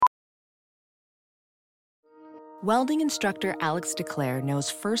Welding instructor Alex DeClaire knows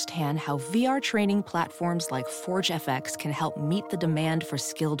firsthand how VR training platforms like ForgeFX can help meet the demand for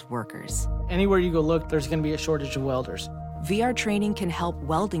skilled workers. Anywhere you go look, there's going to be a shortage of welders. VR training can help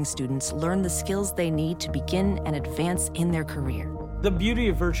welding students learn the skills they need to begin and advance in their career. The beauty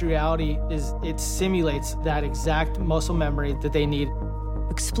of virtual reality is it simulates that exact muscle memory that they need.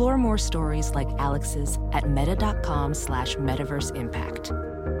 Explore more stories like Alex's at meta.com/metaverseimpact.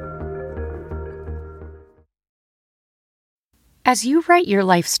 As you write your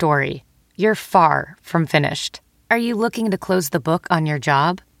life story, you're far from finished. Are you looking to close the book on your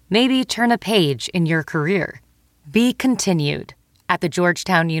job? Maybe turn a page in your career? Be continued at the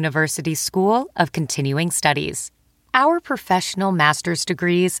Georgetown University School of Continuing Studies. Our professional master's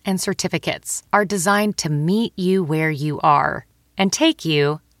degrees and certificates are designed to meet you where you are and take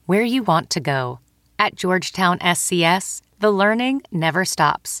you where you want to go. At Georgetown SCS, the learning never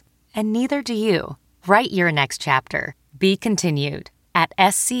stops, and neither do you. Write your next chapter. Be continued at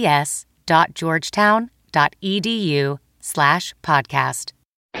scs.georgetown.edu/podcast.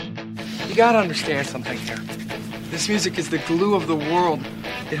 You gotta understand something here. This music is the glue of the world.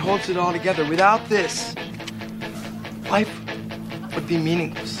 It holds it all together. Without this, life would be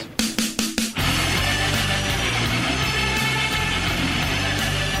meaningless.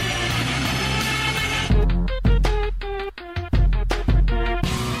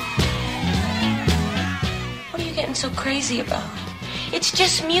 What are you getting so crazy about? It's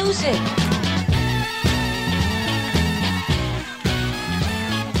just music.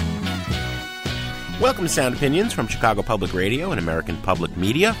 Welcome to Sound Opinions from Chicago Public Radio and American Public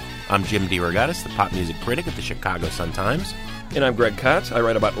Media. I'm Jim DeRogatis, the pop music critic at the Chicago Sun-Times. And I'm Greg Kotz. I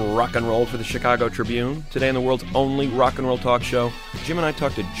write about rock and roll for the Chicago Tribune. Today on the world's only rock and roll talk show, Jim and I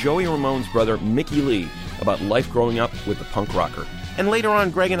talked to Joey Ramone's brother, Mickey Leigh, about life growing up with the punk rocker. And later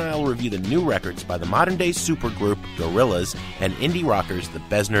on, Greg and I will review the new records by the modern-day supergroup Gorillaz and indie rockers the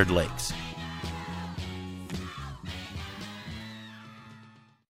Besnard Lakes.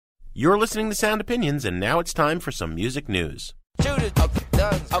 You're listening to Sound Opinions, and now it's time for some music news. Ladies, okay,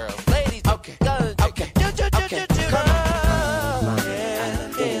 okay, okay, come on.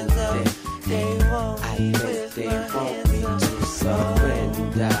 They want me to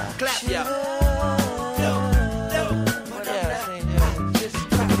surrender. Clap, y'all.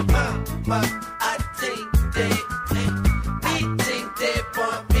 I think they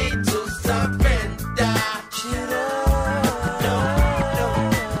want me to surrender.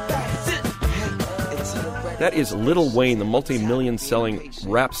 That is Lil Wayne, the multi-million-selling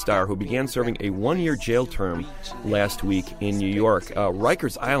rap star who began serving a one-year jail term last week in New York.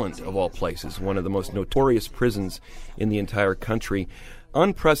 Rikers Island, of all places, one of the most notorious prisons in the entire country.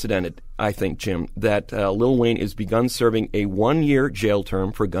 Unprecedented, I think, Jim, that Lil Wayne has begun serving a one-year jail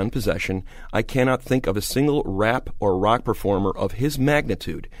term for gun possession. I cannot think of a single rap or rock performer of his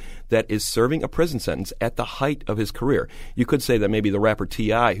magnitude that is serving a prison sentence at the height of his career. You could say that maybe the rapper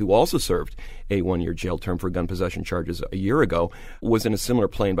T.I., who also served a one-year jail term for gun possession charges a year ago, was in a similar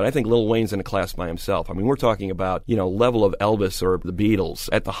plane, but I think Lil Wayne's in a class by himself. I mean, we're talking about, level of Elvis or the Beatles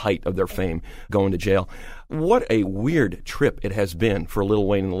at the height of their fame going to jail. What a weird trip it has been for Lil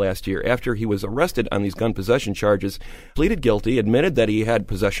Wayne in the last year. After he was arrested on these gun possession charges, pleaded guilty, admitted that he had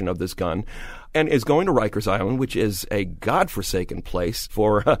possession of this gun, and is going to Rikers Island, which is a godforsaken place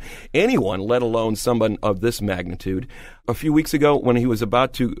for anyone, let alone someone of this magnitude. A few weeks ago, when he was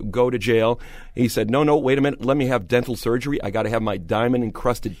about to go to jail, he said, no, wait a minute, let me have dental surgery. I got to have my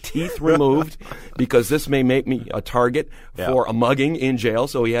diamond-encrusted teeth removed because this may make me a target for a mugging in jail.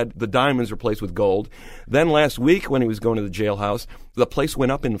 So he had the diamonds replaced with gold. Then last week, when he was going to the jailhouse, the place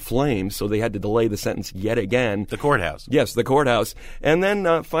went up in flames, so they had to delay the sentence yet again. The courthouse. Yes, the courthouse. And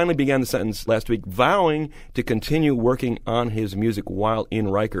then finally began the sentence last week, vowing to continue working on his music while in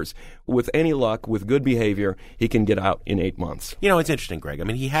Rikers. With any luck, with good behavior, he can get out in 8 months. It's interesting, Greg. I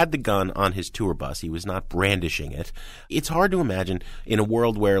mean, he had the gun on his tour bus. He was not brandishing it. It's hard to imagine in a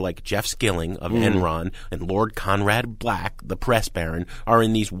world where, like, Jeff Skilling of Enron and Lord Conrad Black, the press baron, are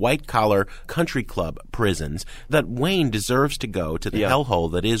in these white-collar country club prisons, that Wayne deserves to go to the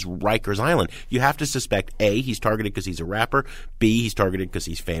hellhole that is Rikers Island. You have to suspect, A, he's targeted because he's a rapper, B, he's targeted because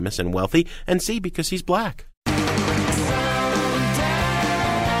he's famous and wealthy, and C, because he's black.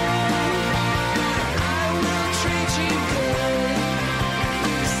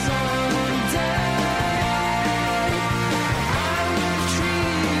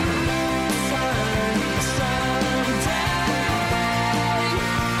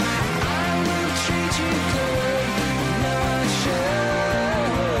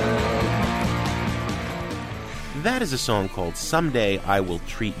 That is a song called Someday I Will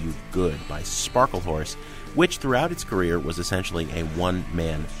Treat You Good by Sparklehorse. which throughout its career was essentially a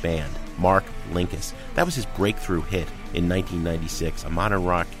one-man band. Mark Linkous. That was his breakthrough hit in 1996, a modern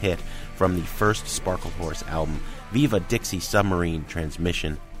rock hit from the first Sparkle Horse album, Viva Dixie Submarine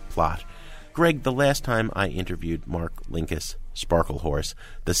Transmission Plot. Greg, the last time I interviewed Mark Linkous, Sparkle Horse,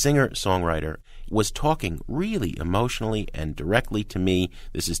 the singer-songwriter, was talking really emotionally and directly to me,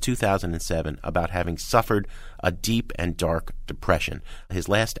 this is 2007, about having suffered a deep and dark depression. His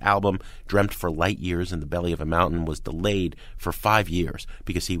last album, Dreamt for Light Years in the Belly of a Mountain, was delayed for 5 years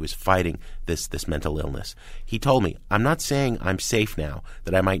because he was fighting this mental illness. He told me, I'm not saying I'm safe now,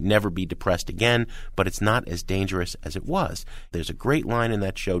 that I might never be depressed again, but it's not as dangerous as it was. There's a great line in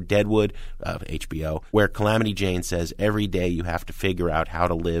that show, Deadwood, of HBO, where Calamity Jane says, every day you have to figure out how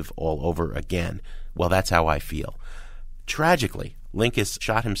to live all over again. Well, that's how I feel. Tragically, Linkous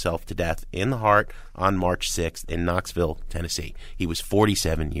shot himself to death in the heart on March 6th in Knoxville, Tennessee. He was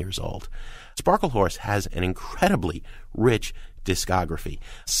 47 years old. Sparkle Horse has an incredibly rich discography.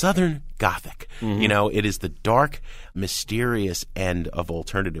 Southern Gothic. You know, it is the dark, mysterious end of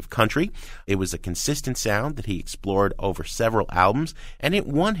alternative country. It was a consistent sound that he explored over several albums, and it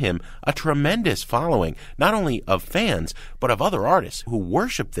won him a tremendous following, not only of fans, but of other artists who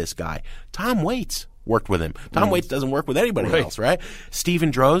worship this guy. Tom Waits worked with him. Tom Waits doesn't work with anybody else, right?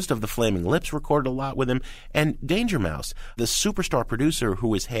 Stephen Drozd of the Flaming Lips recorded a lot with him, and Danger Mouse, the superstar producer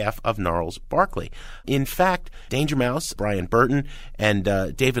who is half of Gnarls Barkley. In fact, Danger Mouse, Brian Burton, and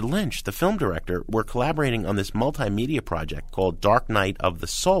David Lynch, the film director, were collaborating on this multimedia project called Dark Night of the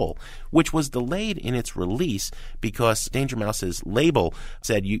Soul, which was delayed in its release because Danger Mouse's label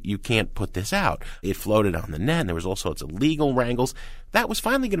said, you can't put this out. It floated on the net, and there was all sorts of legal wrangles. That was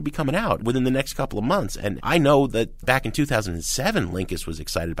finally going to be coming out within the next couple of months. And I know that back in 2007, Linkous was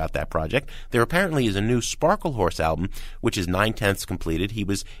excited about that project. There apparently is a new Sparkle Horse album, which is 9/10 completed. He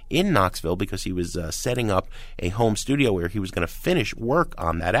was in Knoxville because he was setting up a home studio where he was going to finish work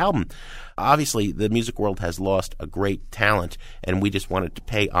on that album. Obviously, the music world has lost a great talent, and we just wanted to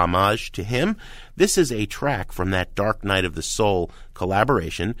pay homage to him. This is a track from that Dark Night of the Soul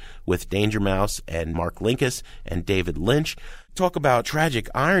collaboration with Danger Mouse and Mark Linkous and David Lynch. Talk about tragic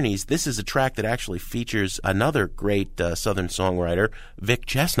ironies. This is a track that actually features another great Southern songwriter, Vic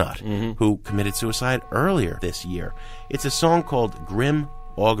Chestnut, who committed suicide earlier this year. It's a song called Grim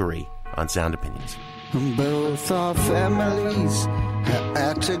Augury on Sound Opinions. Both our families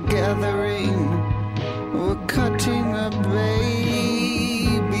at a gathering, we're cutting a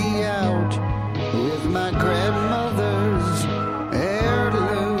baby out with my grandmother's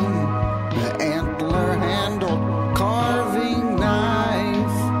heirloom, antler handle carving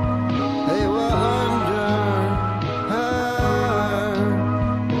knife. They were under her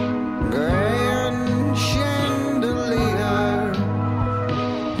grand chandelier,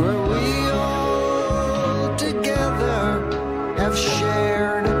 where we all together have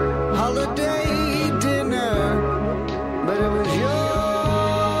shared holiday dinner. But it was your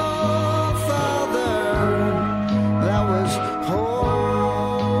father that was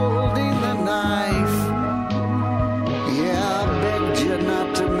holding the knife. Yeah, I begged you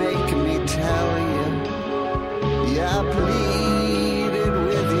not to make me tell you. Yeah, I pleaded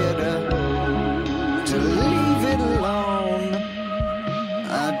with you to leave it alone.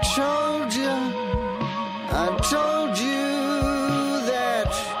 I told you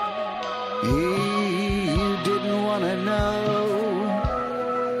that you didn't want to know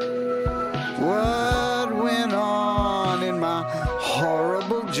what went on in my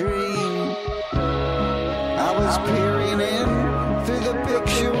horrible dream. I was peering in through the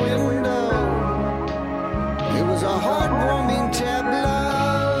picture window. It was a heartwarming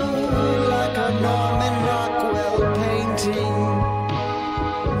tableau, like a Norman Rockwell painting,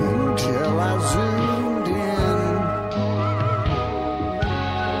 until I zoomed in.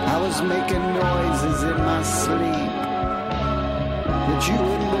 I was making noises in my sleep, but you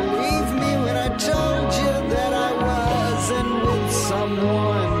wouldn't believe me when I told you that I wasn't with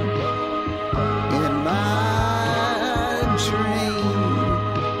someone in my dream.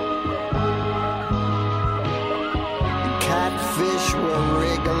 Catfish were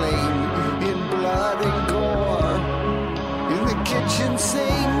wriggling in blood and gore in the kitchen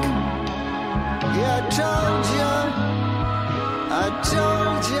sink. Yeah, I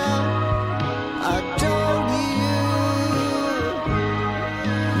told you.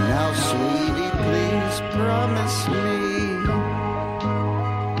 Now, sweetie, please promise me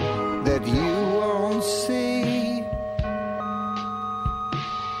that you won't see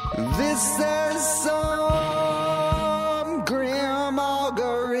this as some grim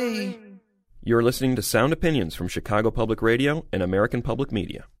augury. You're listening to Sound Opinions from Chicago Public Radio and American Public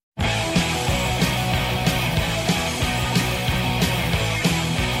Media.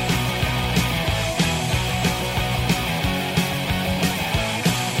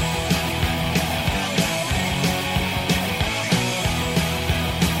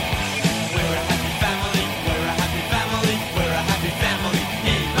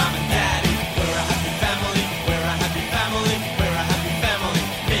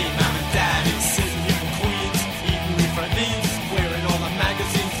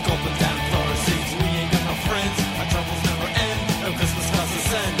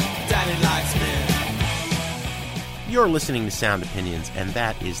 You're listening to Sound Opinions, and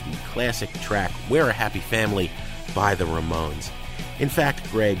that is the classic track, We're a Happy Family, by the Ramones. In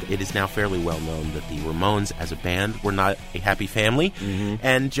fact, Greg, it is now fairly well known that the Ramones as a band were not a happy family,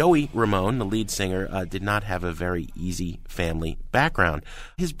 and Joey Ramone, the lead singer, did not have a very easy family background.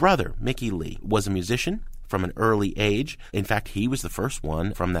 His brother, Mickey Leigh, was a musician from an early age. In fact, he was the first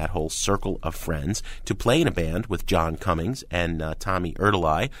one from that whole circle of friends to play in a band with John Cummings and Tommy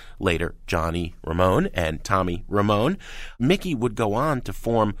Erdelyi, later Johnny Ramone and Tommy Ramone. Mickey would go on to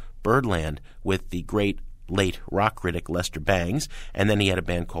form Birdland with the great late rock critic Lester Bangs, and then he had a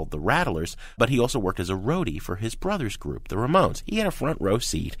band called the Rattlers, but he also worked as a roadie for his brother's group, the Ramones. He had a front row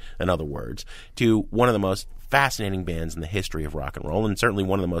seat, in other words, to one of the most fascinating bands in the history of rock and roll, and certainly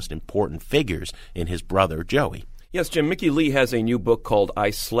one of the most important figures in his brother, Joey. Yes, Jim, Mickey Leigh has a new book called I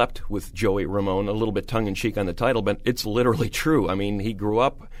Slept with Joey Ramone, a little bit tongue-in-cheek on the title, but it's literally true. I mean, he grew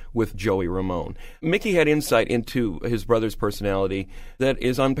up with Joey Ramone. Mickey had insight into his brother's personality that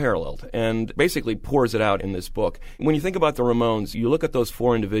is unparalleled and basically pours it out in this book. When you think about the Ramones, you look at those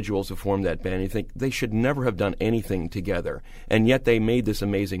four individuals who formed that band and you think they should never have done anything together, and yet they made this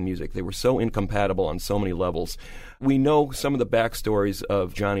amazing music. They were so incompatible on so many levels. We know some of the backstories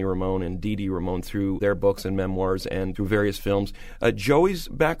of Johnny Ramone and Dee Dee Ramone through their books and memoirs and through various films. Joey's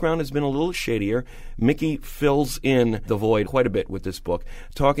background has been a little shadier. Mickey fills in the void quite a bit with this book,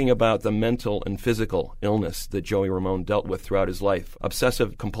 talking about the mental and physical illness that Joey Ramone dealt with throughout his life.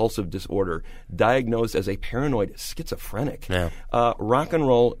 Obsessive-compulsive disorder, diagnosed as a paranoid schizophrenic. Yeah. Rock and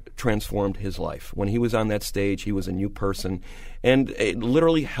roll transformed his life. When he was on that stage, he was a new person, and it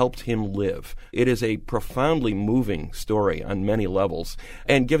literally helped him live. It is a profoundly moving story on many levels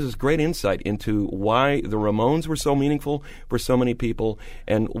and gives us great insight into why the Ramones were so meaningful for so many people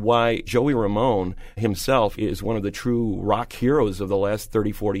and why Joey Ramone himself is one of the true rock heroes of the last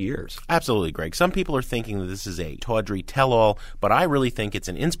 30, 40 years. Absolutely, Greg. Some people are thinking that this is a tawdry tell-all, but I really think it's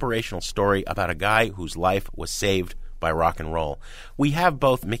an inspirational story about a guy whose life was saved by rock and roll. We have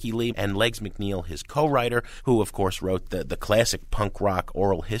both Mickey Leigh and Legs McNeil, his co-writer, who of course wrote the classic punk rock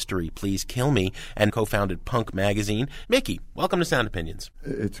oral history, Please Kill Me, and co-founded Punk Magazine. Mickey, welcome to Sound Opinions.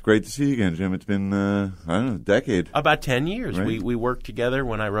 It's great to see you again, Jim. It's been, a decade. About 10 years. Right. We worked together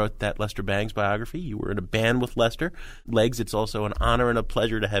when I wrote that Lester Bangs biography. You were in a band with Lester. Legs, it's also an honor and a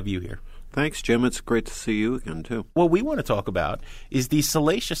pleasure to have you here. Thanks, Jim. It's great to see you again, too. What we want to talk about is the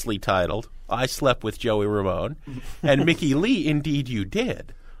salaciously titled I Slept with Joey Ramone, and Mickey Leigh, indeed you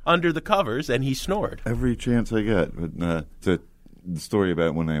did, under the covers, and he snored. Every chance I get. But, it's the story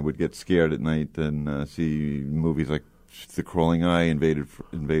about when I would get scared at night and see movies like The Crawling Eye,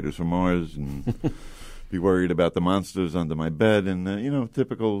 Invaders from Mars, and be worried about the monsters under my bed, and,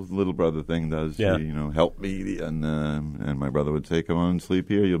 typical little brother thing does. Yeah. Help me, and my brother would say, come on, sleep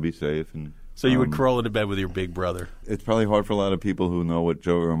here, you'll be safe. And So you would crawl into bed with your big brother. It's probably hard for a lot of people who know what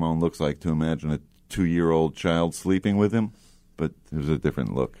Joey Ramone looks like to imagine a 2-year-old child sleeping with him, but it was a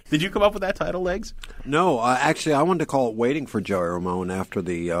different look. Did you come up with that title, Legs? No, actually, I wanted to call it Waiting for Joey Ramone after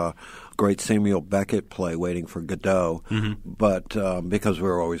the great Samuel Beckett play, Waiting for Godot, but because we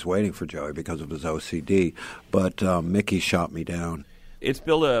were always waiting for Joey because of his OCD, but Mickey shot me down. It's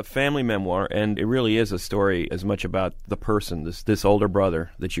billed a family memoir, and it really is a story as much about the person, this older brother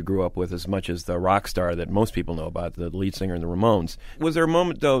that you grew up with, as much as the rock star that most people know about, the lead singer in the Ramones. Was there a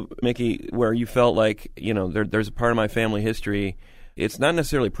moment, though, Mickey, where you felt like, there's a part of my family history, it's not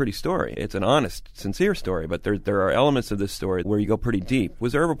necessarily a pretty story. It's an honest, sincere story, but there are elements of this story where you go pretty deep.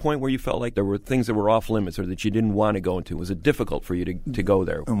 Was there ever a point where you felt like there were things that were off limits or that you didn't want to go into? Was it difficult for you to go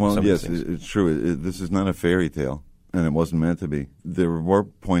there? Well, yes, it's true. This is not a fairy tale. And it wasn't meant to be. There were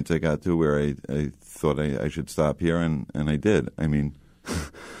points I got to where I thought I should stop here, and I did. I mean,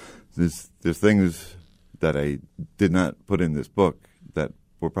 there's things that I did not put in this book that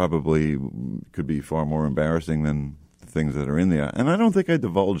were probably could be far more embarrassing than the things that are in there. And I don't think I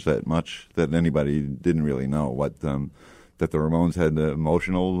divulged that much, that anybody didn't really know what that the Ramones had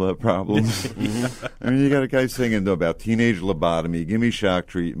emotional problems. I mean, you got a guy singing about teenage lobotomy, give me shock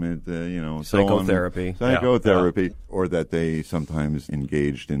treatment, psychotherapy. Psychotherapy, or that they sometimes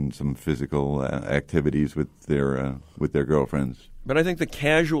engaged in some physical activities with their girlfriends. But I think the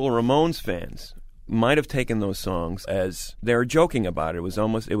casual Ramones fans might have taken those songs as they were joking about it.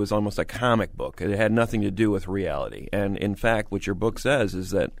 It was almost a comic book. It had nothing to do with reality. And in fact, what your book says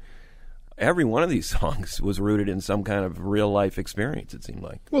is that every one of these songs was rooted in some kind of real-life experience, it seemed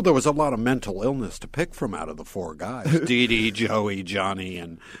like. Well, there was a lot of mental illness to pick from out of the four guys. Dee Dee, Joey, Johnny,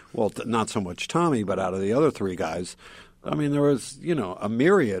 and, not so much Tommy, but out of the other three guys, I mean, there was, a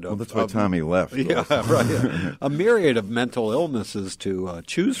myriad of... Well, that's why Tommy left. Yeah, right. A myriad of mental illnesses to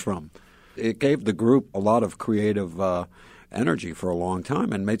choose from. It gave the group a lot of creative energy for a long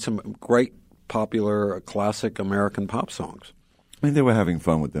time and made some great popular classic American pop songs. I mean, they were having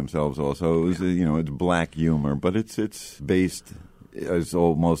fun with themselves also. It was, it's black humor, but it's based, as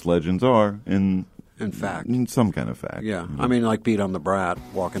most legends are, in fact. In some kind of fact. Yeah. I mean, like Beat on the Brat,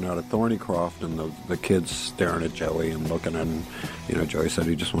 walking out of Thornycroft, and the kids staring at Joey and looking at him. Joey said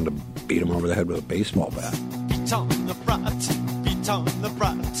he just wanted to beat him over the head with a baseball bat. Beat on the brat, beat on the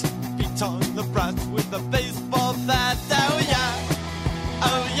brat, beat on the brat with a baseball bat.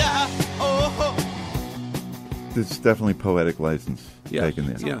 Oh yeah, oh. It's definitely poetic license taken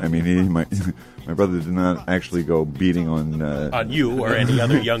there. Yeah. I mean, my brother did not actually go beating on you or any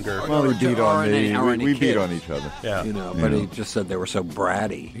other younger. Well, he beat on me. We beat kid. on each other. Yeah. But he just said they were so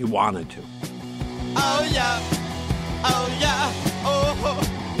bratty. He wanted to. Oh yeah,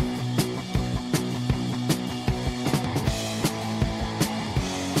 oh.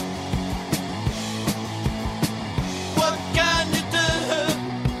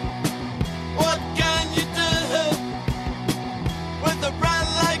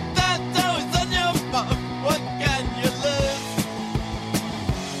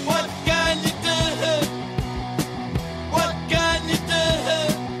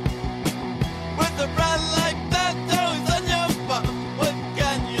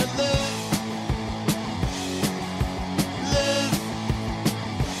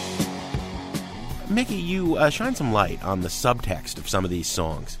 Mickey, you shine some light on the subtext of some of these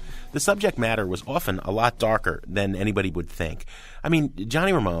songs. The subject matter was often a lot darker than anybody would think. I mean,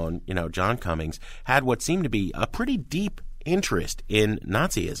 Johnny Ramone, John Cummings, had what seemed to be a pretty deep interest in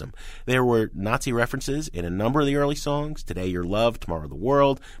Nazism. There were Nazi references in a number of the early songs, Today Your Love, Tomorrow the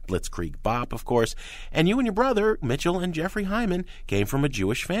World, Blitzkrieg Bop, of course. And you and your brother, Mitchell and Jeffrey Hyman, came from a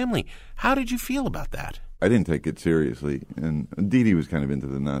Jewish family. How did you feel about that? I didn't take it seriously, and Dee Dee was kind of into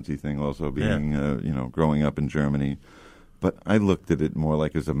the Nazi thing also, being growing up in Germany. But I looked at it more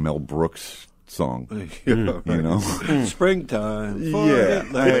like as a Mel Brooks song, Springtime. Yeah,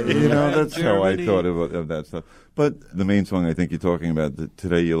 that's how I thought of that stuff. But the main song I think you're talking about,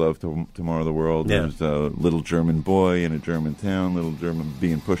 Today You Love, Tomorrow the World, there's a little German boy in a German town, little German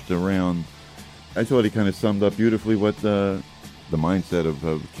being pushed around. I thought he kind of summed up beautifully what the mindset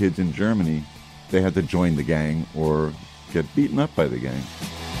of kids in Germany. They had to join the gang or get beaten up by the gang.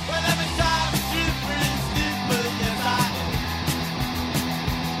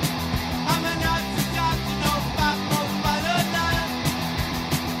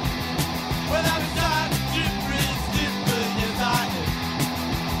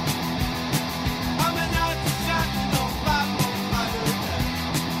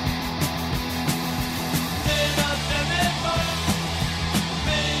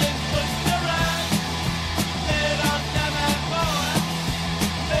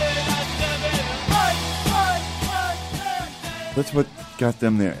 That's what got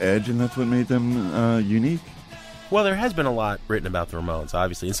them their edge, and that's what made them unique. Well, there has been a lot written about the Ramones,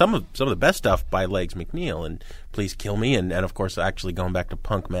 obviously, and some of the best stuff by Legs McNeil and Please Kill Me, and of course, actually going back to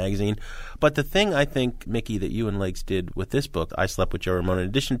Punk magazine. But the thing I think, Mickey, that you and Legs did with this book, I Slept with Joe Ramone, in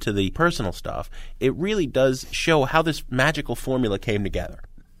addition to the personal stuff, it really does show how this magical formula came together.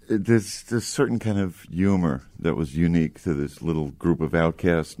 There's this certain kind of humor that was unique to this little group of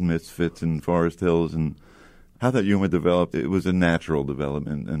outcast misfits in Forest Hills, and how that humor developed, it was a natural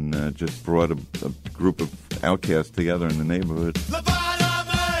development and just brought a group of outcasts together in the neighborhood.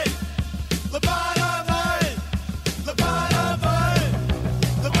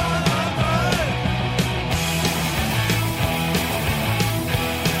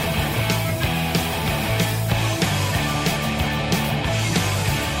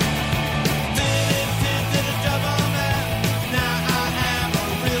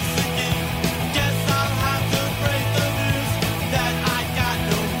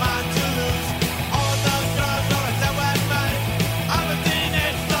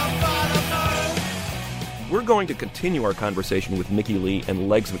 We're going to continue our conversation with Mickey Leigh and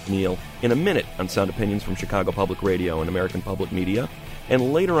Legs McNeil in a minute on Sound Opinions from Chicago Public Radio and American Public Media.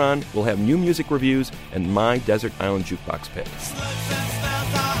 And later on, we'll have new music reviews and my Desert Island Jukebox picks.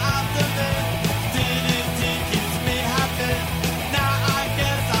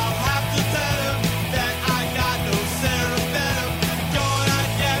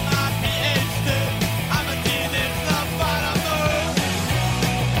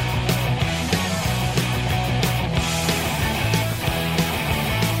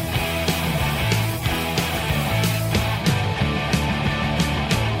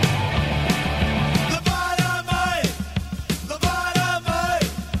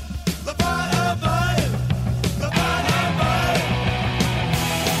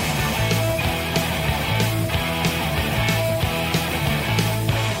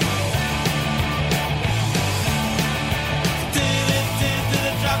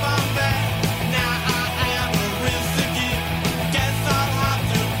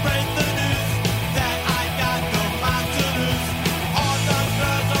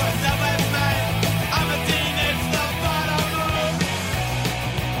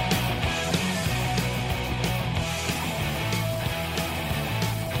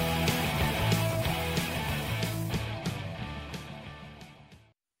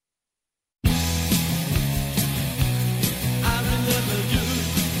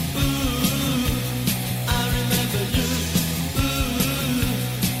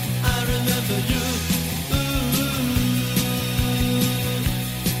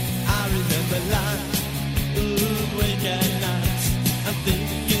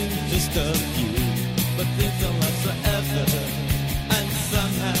 just a few, but things don't last forever. And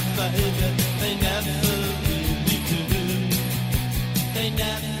somehow, baby, they never really do. They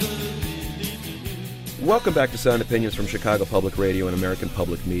never really do. Welcome back to Sound Opinions from Chicago Public Radio and American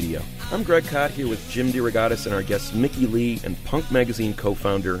Public Media. I'm Greg Cott here with Jim DeRogatis and our guests Mickey Leigh and Punk Magazine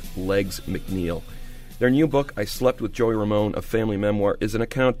co-founder Legs McNeil. Their new book, I Slept with Joey Ramone, a family memoir, is an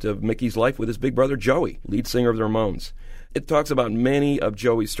account of Mickey's life with his big brother Joey, lead singer of the Ramones. It talks about many of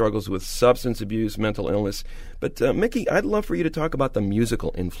Joey's struggles with substance abuse, mental illness. But, Mickey, I'd love for you to talk about the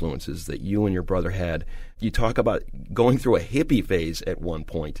musical influences that you and your brother had. You talk about going through a hippie phase at one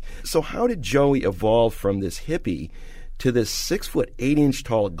point. So how did Joey evolve from this hippie to this 6'8"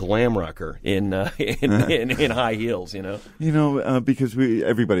 tall glam rocker in high heels, you know? You know, because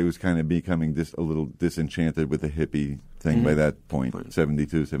everybody was kind of becoming a little disenchanted with the hippie thing by that point,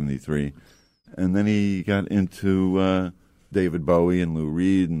 72, 73. And then he got into David Bowie and Lou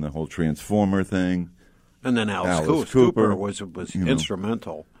Reed and the whole Transformer thing. And then Alice Cooper was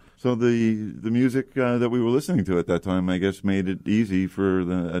instrumental. So the music that we were listening to at that time, I guess, made it easy for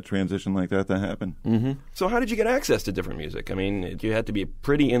a transition like that to happen. Mm-hmm. So how did you get access to different music? I mean, you had to be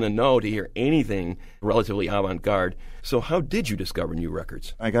pretty in the know to hear anything relatively avant-garde. So how did you discover new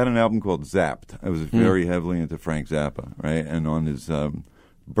records? I got an album called Zapped. I was very heavily into Frank Zappa, right? And on his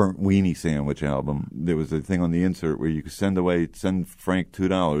Burnt Weenie Sandwich album, there was a thing on the insert where you could send Frank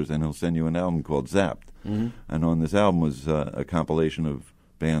 $2 and he'll send you an album called Zapped. Mm-hmm. And on this album was a compilation of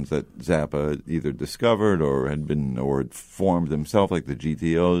bands that Zappa either discovered or had formed himself, like the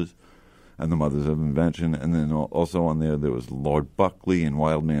GTOs and the Mothers of Invention. And then also on there was Lord Buckley and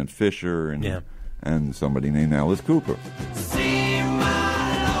Wildman Fisher and somebody named Alice Cooper. See my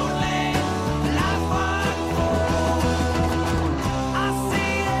lonely life unfold. I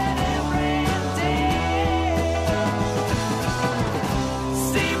see it every day.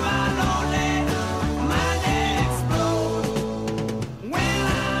 See my lonely mind explode when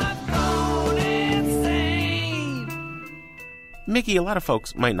I've gone insane. Mickey, a lot of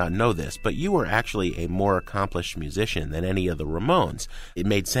folks might not know this, but you were actually a more accomplished musician than any of the Ramones. It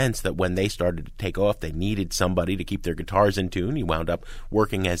made sense that when they started to take off, they needed somebody to keep their guitars in tune. You wound up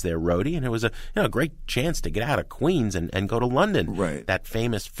working as their roadie, and it was a great chance to get out of Queens and go to London. Right. That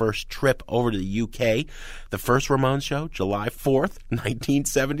famous first trip over to the UK, the first Ramones show, July 4th,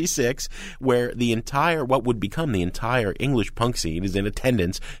 1976, where what would become the entire English punk scene is in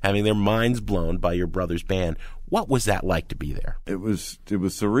attendance, having their minds blown by your brother's band. What was that like to be there? It was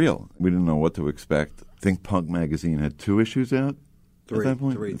surreal. We didn't know what to expect. I think Punk Magazine had 2 issues out at that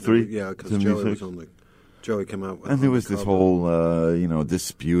point. Three. Yeah, because Joey came out with. And there was this whole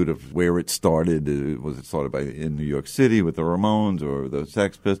dispute of where it started. Was it started in New York City with the Ramones or the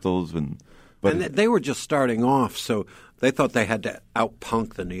Sex Pistols? But they were just starting off, so they thought they had to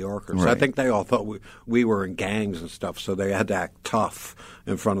out-punk the New Yorkers. Right. I think they all thought we were in gangs and stuff, so they had to act tough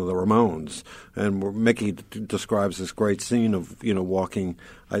in front of the Ramones. And Mickey describes this great scene of walking.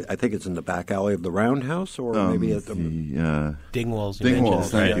 I think it's in the back alley of the Roundhouse, or maybe at the Dingwalls. Dingwalls,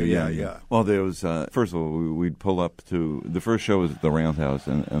 thank you. Yeah. Well, there was first of all, we'd pull up to the first show was at the Roundhouse,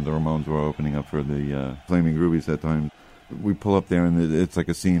 and the Ramones were opening up for the Flaming Groovies that time. We pull up there, and it's like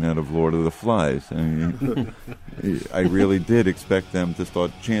a scene out of Lord of the Flies. I mean, I really did expect them to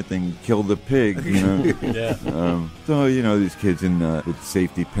start chanting "Kill the pig," you know. Yeah. So these kids with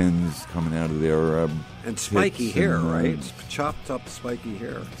safety pins coming out of their and spiky hair, right? Chopped up spiky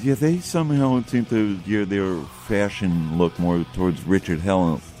hair. Yeah, they somehow seem to gear their fashion look more towards Richard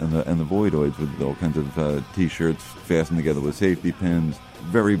Hell and the Voidoids, with all kinds of T-shirts fastened together with safety pins.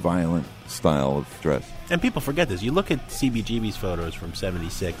 Very violent style of dress. And people forget this. You look at CBGB's photos from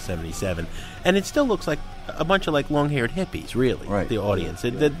 76, 77, and it still looks like a bunch of long-haired hippies, really, right. The audience.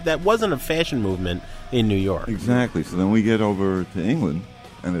 That wasn't a fashion movement in New York. Exactly. So then we get over to England,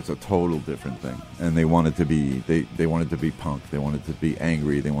 and it's a total different thing. And they wanted to be they wanted to be punk. They wanted to be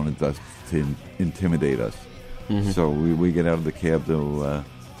angry. They wanted us to intimidate us. Mm-hmm. So we get out of the cab to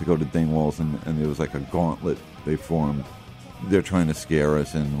go to Dingwalls, and there was like a gauntlet they formed. They're trying to scare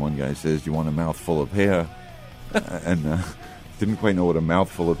us, and one guy says, "You want a mouthful of hair?" And didn't quite know what a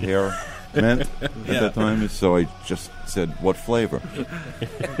mouthful of hair meant at that time, so I just said, "What flavor?"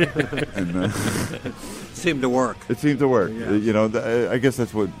 And seemed to work. It seemed to work. Yeah. I guess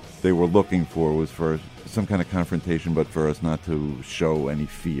that's what they were looking for, was for some kind of confrontation, but for us not to show any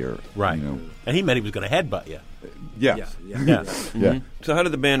fear. Right. And he meant he was going to headbutt you. Yes. Yeah. Mm-hmm. So how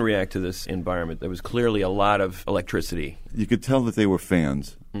did the band react to this environment? There was clearly a lot of electricity. You could tell that they were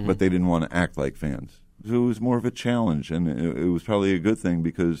fans, but they didn't want to act like fans. So it was more of a challenge, and it was probably a good thing,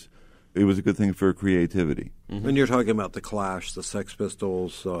 because it was a good thing for creativity. And you're talking about the Clash, the Sex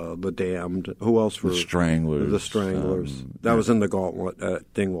Pistols, the Damned. Who else were The Stranglers. The Stranglers. That was in the Gauntlet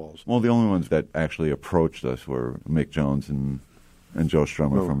Dingwalls. Well, the only ones that actually approached us were Mick Jones and Joe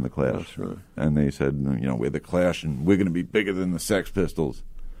Strummer from the Clash. That's right. And they said, we're the Clash and we're going to be bigger than the Sex Pistols.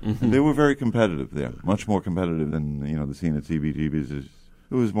 And they were very competitive there, much more competitive than the scene at CBGB's.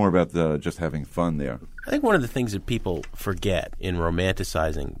 It was more about just having fun there. I think one of the things that people forget in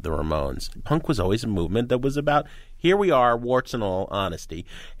romanticizing the Ramones, punk was always a movement that was about, here we are, warts and all, honesty,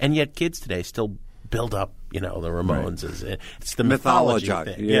 and yet kids today still build up, the Ramones. Right. It's the mythology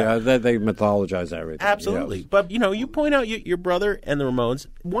thing. Yeah, they mythologize everything. Absolutely. Yes. But, you point out your brother and the Ramones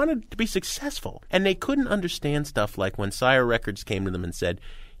wanted to be successful, and they couldn't understand stuff like when Sire Records came to them and said,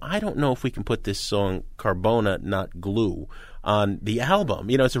 I don't know if we can put this song Carbona, Not Glue on the album.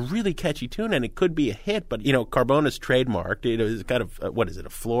 It's a really catchy tune, and it could be a hit, but, Carbona's trademarked. It's kind of, a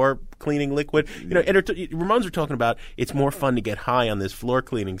floor cleaning liquid? Ramones are talking about it's more fun to get high on this floor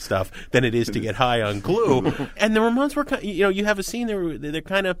cleaning stuff than it is to get high on glue. And the Ramones were, you have a scene, they're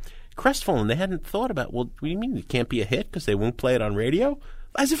kind of crestfallen. They hadn't thought about, well, what do you mean it can't be a hit because they won't play it on radio?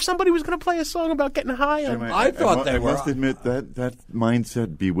 As if somebody was going to play a song about getting high on. I thought they were. I must admit that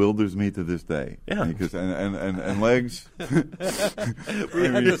mindset bewilders me to this day. Yeah, because and Legs.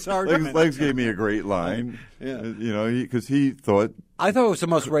 Legs gave me a great line. Yeah, because he thought. I thought it was the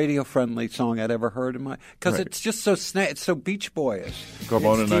most radio-friendly song I'd ever heard in my. Because it's just so it's so Beach Boyish.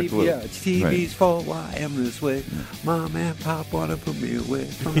 Carbona, Not Glue. Yeah, it's TV's fault. Why I am this way. Mom and Pop want to put me away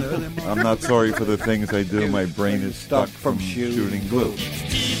from the early morning. I'm not sorry for the things I do. My brain is stuck from shooting glue.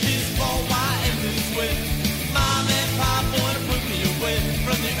 TV's fault. Why I am this way. Mom and Pop want to put me away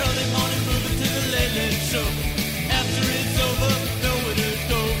from the early morning movie to the late late show. After it's over, nowhere to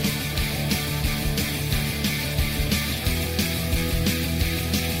go.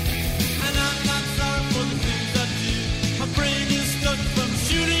 And I'm not sorry for the things I do. My brain is stuck from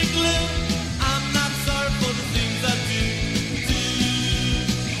shooting glue. I'm not sorry for the things I do.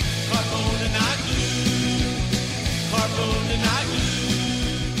 Carbona, not glue. Carbona, not glue.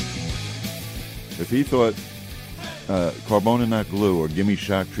 If he thought Carbona, Not Glue or Gimme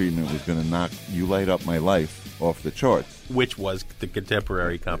Shock Treatment was going to knock You Light Up My Life off the charts. Which was the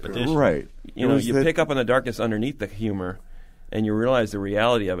contemporary competition. Right. You pick up on the darkness underneath the humor, and you realize the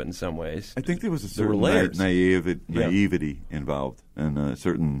reality of it in some ways. I think there was a certain layers. naivety involved, and a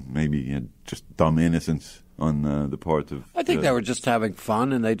certain maybe just dumb innocence on the part of. I think they were just having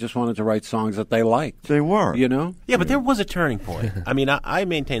fun, and they just wanted to write songs that they liked. They were, Yeah, but there was a turning point. I mean, I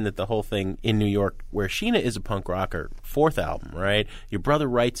maintain that the whole thing in New York, where Sheena is a punk rocker, fourth album, right? Your brother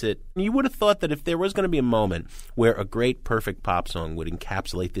writes it. You would have thought that if there was going to be a moment where a great, perfect pop song would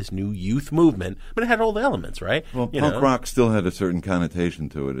encapsulate this new youth movement, but it had all the elements, right? Well, punk rock still had a certain connotation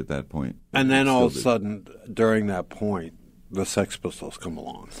to it at that point. And then all of a sudden, during that point, the Sex Pistols come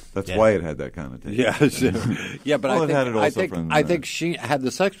along. That's why it had that connotation. Yes, yeah, but well, I think she had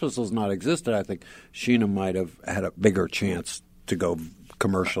the Sex Pistols not existed. I think Sheena might have had a bigger chance to go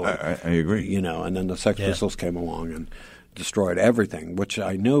commercially. I agree. And then the Sex Pistols came along and destroyed everything, which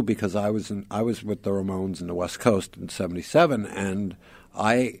I knew because I was with the Ramones in the West Coast in '77, and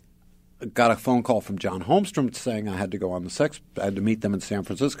I got a phone call from John Holmstrom saying I had to go on I had to meet them in San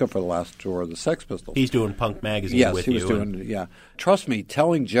Francisco for the last tour of the Sex Pistols. He's doing Punk Magazine with you. Yes, he was doing. Yeah, trust me,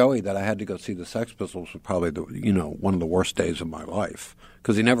 telling Joey that I had to go see the Sex Pistols was probably one of the worst days of my life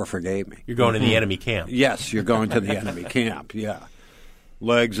because he never forgave me. You're going to the enemy camp. Yes, you're going to the enemy camp. Yeah.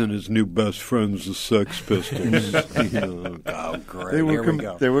 Legs and his new best friends, the Sex Pistols. Oh, great! Here we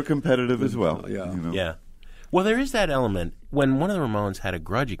go. They were competitive as well. Yeah. Well, there is that element. When one of the Ramones had a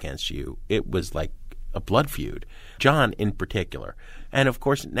grudge against you, it was like a blood feud. John in particular. And, of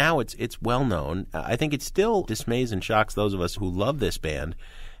course, now it's well known. I think it still dismays and shocks those of us who love this band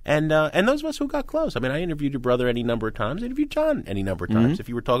and those of us who got close. I mean, I interviewed your brother any number of times. I interviewed John any number of times. If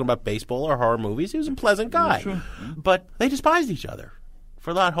you were talking about baseball or horror movies, he was a pleasant guy. Yeah, sure. But they despised each other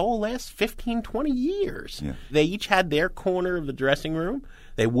for that whole last 15, 20 years. Yeah. They each had their corner of the dressing room.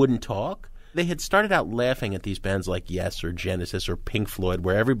 They wouldn't talk. They had started out laughing at these bands like Yes or Genesis or Pink Floyd,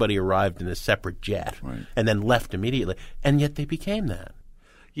 where everybody arrived in a separate jet and then left immediately. And yet they became that.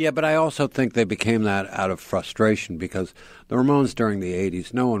 Yeah, but I also think they became that out of frustration because the Ramones during the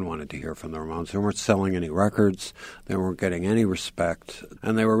 80s, no one wanted to hear from the Ramones. They weren't selling any records. They weren't getting any respect.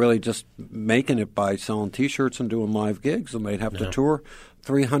 And they were really just making it by selling T-shirts and doing live gigs. And they'd have to tour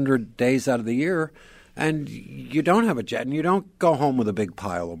 300 days out of the year. And you don't have a jet, and you don't go home with a big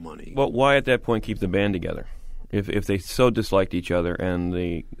pile of money. Well, why at that point keep the band together? if they so disliked each other and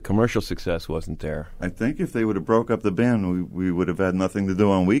the commercial success wasn't there. I think if they would have broke up the band, we would have had nothing to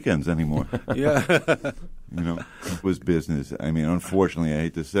do on weekends anymore. Yeah. It was business. I mean, unfortunately, I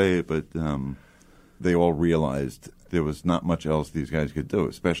hate to say it, but they all realized there was not much else these guys could do,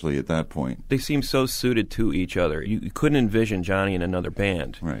 especially at that point. They seemed so suited to each other. You couldn't envision Johnny in another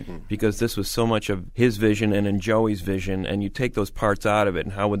band. Right. Because this was so much of his vision and in Joey's vision, and you take those parts out of it,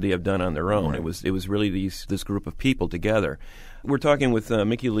 and how would they have done on their own? Right. It was really this group of people together. We're talking with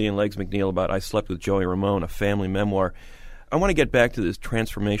Mickey Leigh and Legs McNeil about I Slept with Joey Ramone, a family memoir. I want to get back to this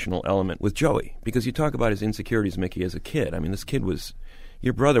transformational element with Joey, because you talk about his insecurities, Mickey, as a kid. I mean, this kid was,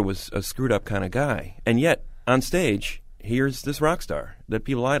 your brother was a screwed-up kind of guy. And yet, on stage, here's this rock star that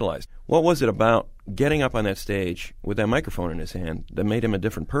people idolized. What was it about getting up on that stage with that microphone in his hand that made him a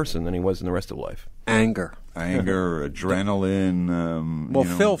different person than he was in the rest of life? Anger, adrenaline.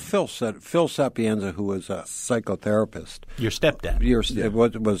 Well, Phil Sapienza, who was a psychotherapist, Your stepdad. It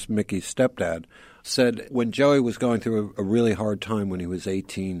was Mickey's stepdad, said when Joey was going through a really hard time when he was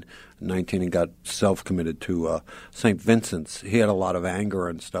 18, 19, and got self-committed to St. Vincent's, he had a lot of anger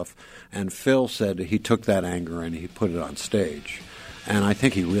and stuff. And Phil said he took that anger and he put it on stage. And I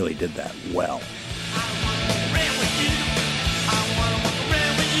think he really did that well.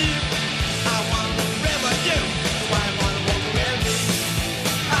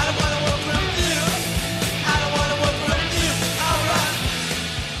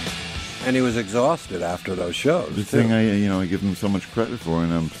 And he was exhausted after those shows. The thing I give him so much credit for,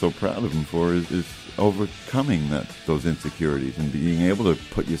 and I'm so proud of him for, is overcoming those insecurities and being able to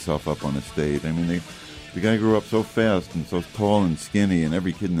put yourself up on a stage. I mean, the guy grew up so fast and so tall and skinny, and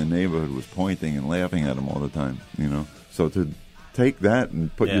every kid in the neighborhood was pointing and laughing at him all the time. So to take that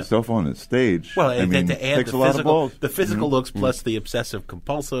and put yourself on a stage, well, I mean, to add takes a lot of balls. The physical looks plus the obsessive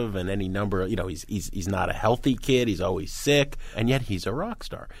compulsive and any number. He's not a healthy kid. He's always sick, and yet he's a rock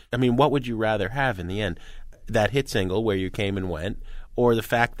star. I mean, what would you rather have in the end? That hit single where you came and went, or the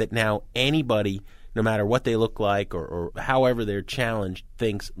fact that now anybody, no matter what they look like or however they're challenged,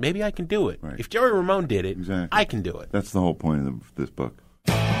 thinks, maybe I can do it. Right. If Joey Ramone did it, exactly. I can do it. That's the whole point of this book.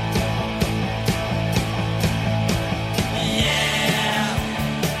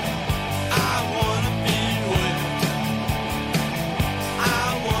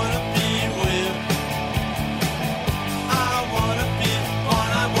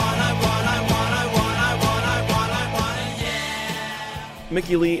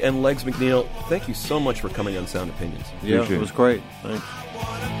 Mickey Leigh and Legs McNeil, thank you so much for coming on Sound Opinions. Yeah, it was great. Thanks.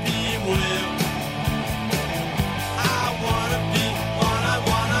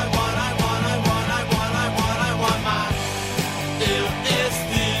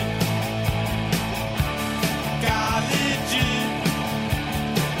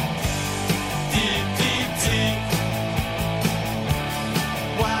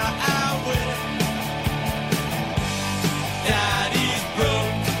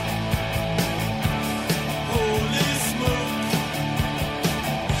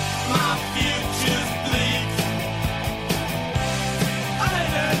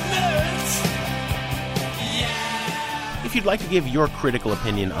 If you'd like to give your critical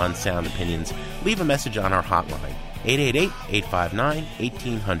opinion on Sound Opinions, leave a message on our hotline,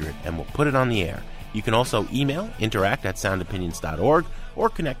 888-859-1800, and we'll put it on the air. You can also email interact@soundopinions.org or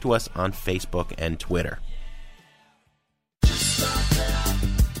connect to us on Facebook and Twitter.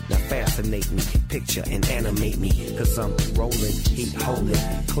 Now fascinate me, picture and animate me, cause I'm rolling, heat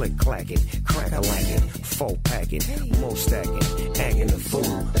holding, click clacking, crack a lacking, four packing, more stacking, acting a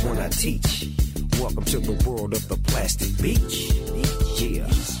fool when I teach. Welcome to the world of the plastic beach. Yeah.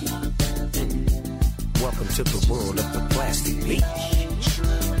 Welcome to the world of the plastic beach.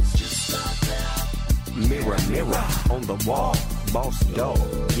 Mirror, mirror on the wall. Boss dog,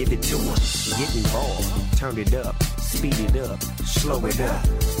 give it to him. Get involved. Turn it up. Speed it up. Slow it up.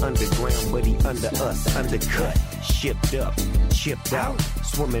 Underground, but he under us. Undercut. Shipped up. Chipped out.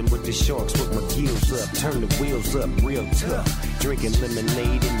 Swimming with the sharks with my gills up. Turn the wheels up real tough. Drinking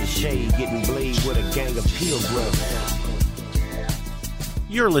lemonade in the shade. Getting blade with a gang of pilgrims.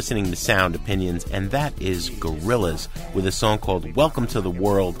 You're listening to Sound Opinions, and that is Gorillaz with a song called Welcome to the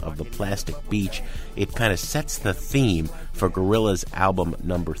World of the Plastic Beach. It kind of sets the theme for Gorillaz' album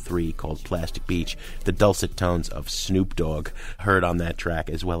number 3 called Plastic Beach. The dulcet tones of Snoop Dogg heard on that track,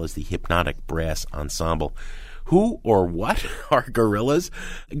 as well as the hypnotic brass ensemble. Who or what are Gorillaz?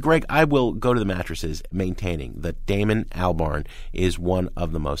 Greg, I will go to the mattresses maintaining that Damon Albarn is one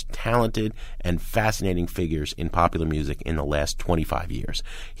of the most talented and fascinating figures in popular music in the last 25 years.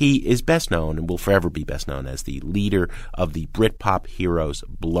 He is best known and will forever be best known as the leader of the Britpop heroes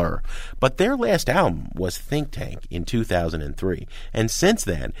Blur. But their last album was Think Tank in 2003. And since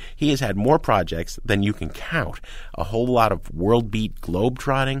then, he has had more projects than you can count. A whole lot of world beat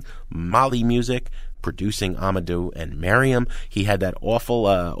globetrotting, Mali music, producing Amadou and Mariam. He had that awful,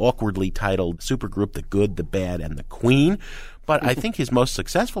 awkwardly titled supergroup The Good, the Bad, and the Queen. But I think his most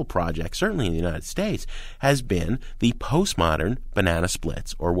successful project, certainly in the United States, has been the postmodern Banana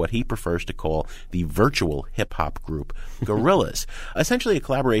Splits, or what he prefers to call the virtual hip-hop group Gorillaz. Essentially a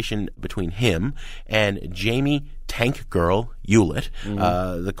collaboration between him and Jamie Tank Girl Hewlett,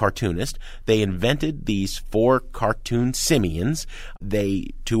 the cartoonist. They invented these 4 cartoon simians.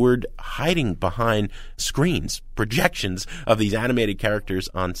 They toured hiding behind screens, projections of these animated characters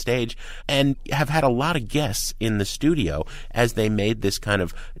on stage, and have had a lot of guests in the studio as they made this kind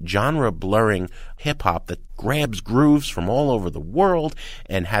of genre-blurring hip-hop that grabs grooves from all over the world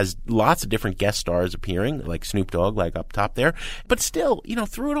and has lots of different guest stars appearing, like Snoop Dogg, like up top there. But still,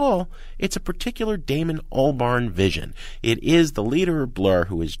 through it all, it's a particular Damon Albarn vision. It is the leader of Blur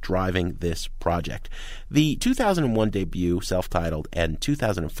who is driving this project. The 2001 debut, self-titled, and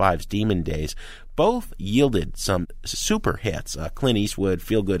 2005's Demon Days both yielded some super hits. Clint Eastwood,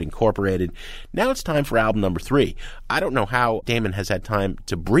 Feel Good Incorporated. Now it's time for album number 3. I don't know how Damon has had time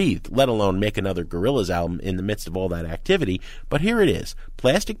to breathe, let alone make another Gorillaz album in the midst of all that activity. But here it is.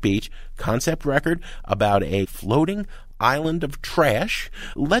 Plastic Beach, concept record about a floating island of trash.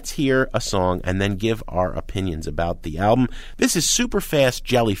 Let's hear a song and then give our opinions about the album. This is Super Fast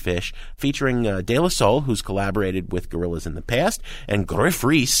Jellyfish, featuring De La Soul, who's collaborated with Gorillaz in the past, and Griff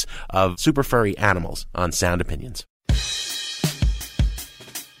Rhys of Super Furry Animals on Sound Opinions.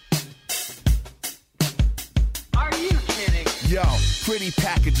 Are you kidding? Yo, pretty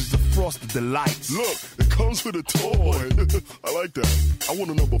packages of Frosted Delights. Look, it comes with a toy. I like that. I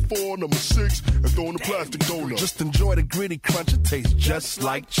want a number 4, number 6, and throw in a plastic donut. Just enjoy the gritty crunch. It tastes just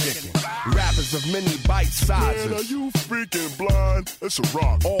like chicken. Wrappers of many bite sizes. Man, are you freaking blind? It's a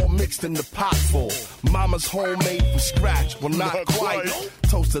rock. All mixed in the pot full. Mama's homemade from scratch. Well, not quite.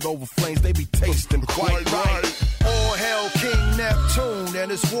 Toasted over flames, they be tasting quite right. All hail King Neptune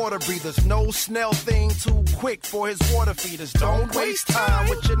and his water breathers. No snail thing too quick for his water feeders. Don't waste time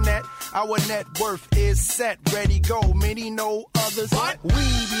with your net. Our net worth is set, ready, go. Many know others. What? We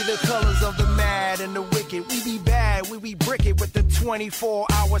be the colors of the mad and the wicked. We be bad, we be brick it with the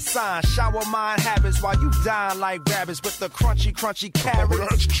 24-hour sign. Shower mind habits while you dine like rabbits with the crunchy carrots.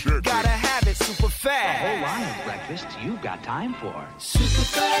 That's gotta have it super fast. A whole line of breakfast you've got time for. Super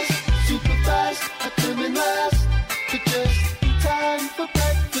fast, I come in last. But just in time for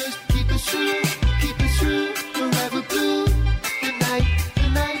breakfast. Keep it true, forever blue. The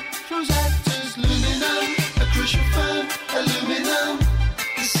night throws actors, aluminum, a crucial fun, aluminum.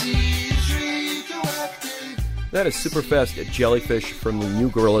 The sea is radioactive. That is Superfast Jellyfish from the new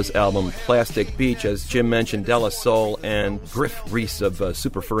Gorillaz album Plastic Beach. As Jim mentioned, De La Soul and Griff Rhys of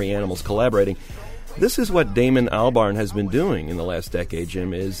Super Furry Animals collaborating. This is what Damon Albarn has been doing in the last decade,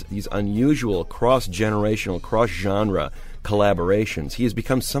 Jim, is these unusual cross-generational, cross-genre collaborations. He has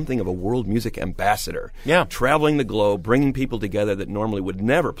become something of a world music ambassador. Yeah. Traveling the globe, bringing people together that normally would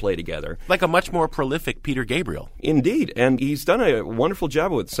never play together. Like a much more prolific Peter Gabriel. Indeed. And he's done a wonderful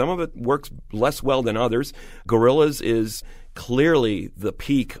job with it. Some of it works less well than others. Gorillaz is clearly the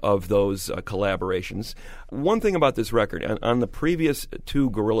peak of those collaborations. One thing about this record, on the previous 2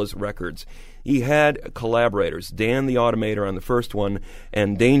 Gorillaz records, he had collaborators, Dan the Automator on the first one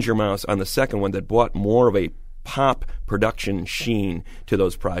and Danger Mouse on the second one, that brought more of a pop production sheen to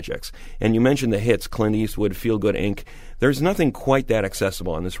those projects. And you mentioned the hits, Clint Eastwood, Feel Good Inc. There's nothing quite that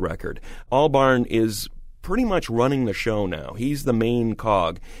accessible on this record. Albarn is pretty much running the show now. He's the main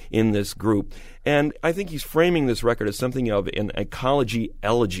cog in this group. And I think he's framing this record as something of an ecology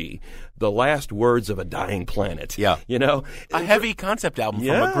elegy, the last words of a dying planet. Yeah. A heavy concept album from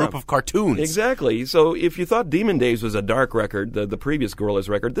a group of cartoons. Exactly. So if you thought Demon Days was a dark record, the previous Gorillaz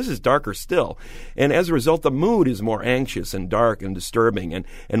record, this is darker still. And as a result, the mood is more anxious and dark and disturbing and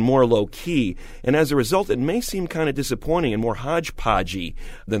more low-key. And as a result, it may seem kind of disappointing and more hodgepodgey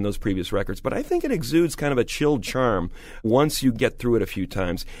than those previous records. But I think it exudes kind of a chilled charm once you get through it a few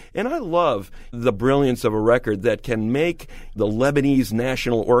times. And I love the brilliance of a record that can make the Lebanese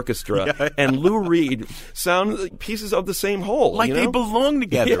National Orchestra and Lou Reed sound like pieces of the same whole. Like they belong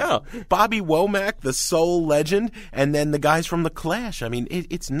together. Yeah. Bobby Womack, the soul legend, and then the guys from The Clash. I mean,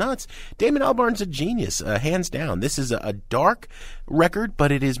 it's nuts. Damon Albarn's a genius, hands down. This is a dark record,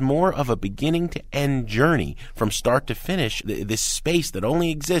 but it is more of a beginning to end journey from start to finish, this space that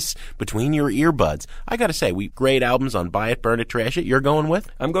only exists between your earbuds. I gotta say, we grade albums on Buy It, Burn It, Trash It. You're going with?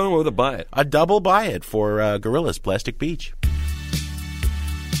 I'm going with a Buy It. A double Buy It for Gorillaz, Plastic Beach.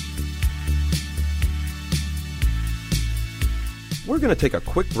 We're going to take a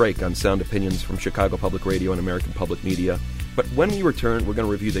quick break on Sound Opinions from Chicago Public Radio and American Public Media. But when we return, we're going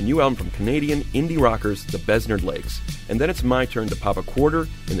to review the new album from Canadian indie rockers, the Besnard Lakes. And then it's my turn to pop a quarter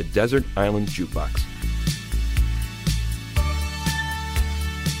in the Desert Island Jukebox.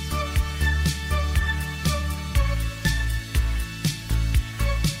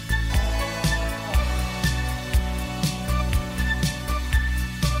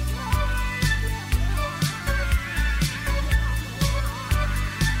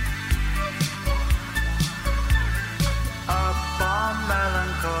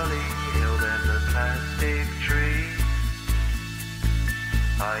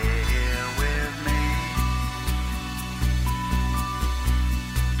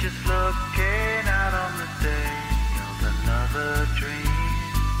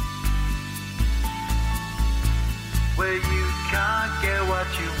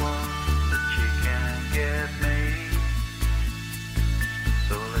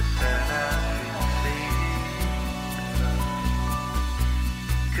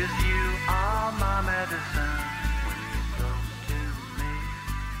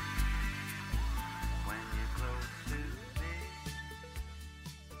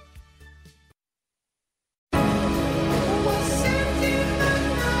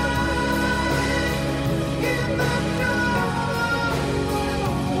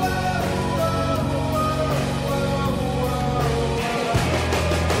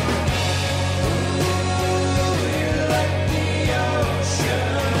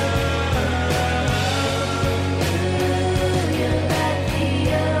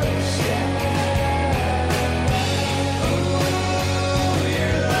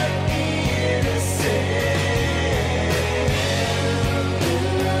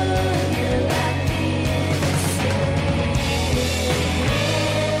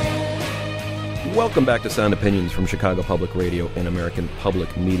 Welcome back to Sound Opinions from Chicago Public Radio and American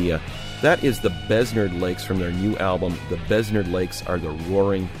Public Media. That is the Besnard Lakes from their new album, The Besnard Lakes Are the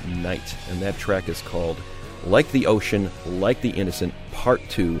Roaring Night. And that track is called Like the Ocean, Like the Innocent, Part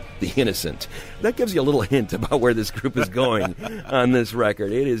 2, The Innocent. That gives you a little hint about where this group is going on this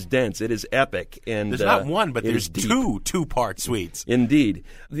record. It is dense. It is epic. And there's not one, but there's two-part suites. Indeed.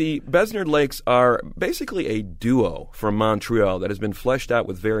 The Besnard Lakes are basically a duo from Montreal that has been fleshed out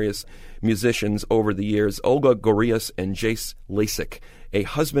with various musicians over the years, Olga Gorillaz and Jace Lasik, a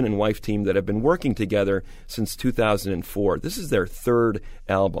husband and wife team that have been working together since 2004. This is their third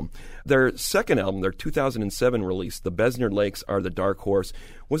album. Their second album, their 2007 release, The Besnard Lakes Are the Dark Horse,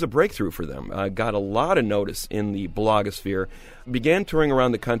 was a breakthrough for them. Got a lot of notice in the blogosphere, began touring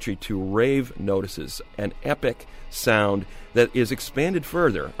around the country to rave notices, an epic sound that is expanded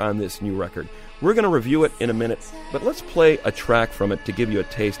further on this new record. We're going to review it in a minute, but let's play a track from it to give you a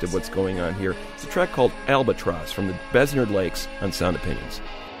taste of what's going on here. It's a track called Albatross from the Besnard Lakes on Sound Opinions.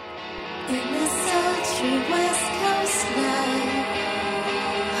 In the sultry West Coast night,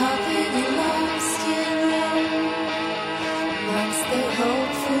 hopping and lost in room, amongst the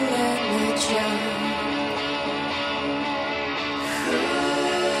hopeful and the young.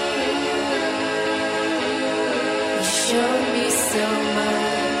 You showed me so much.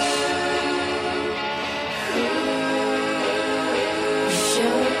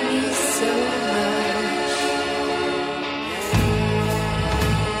 So much.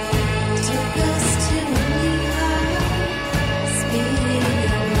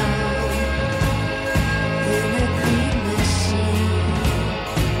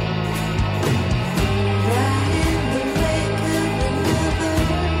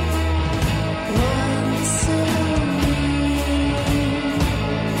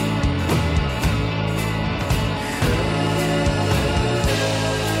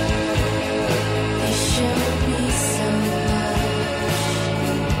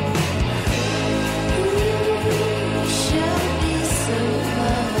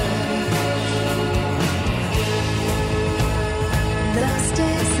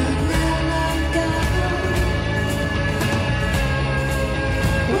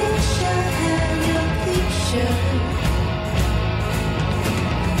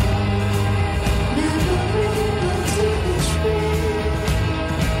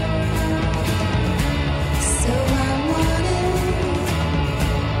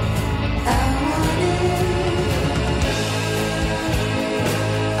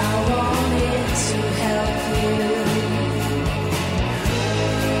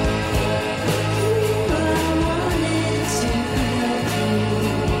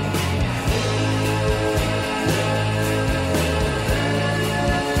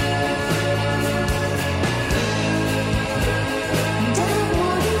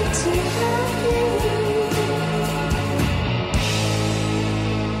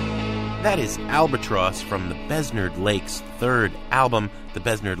 That is Albatross from the Besnard Lakes' third album. The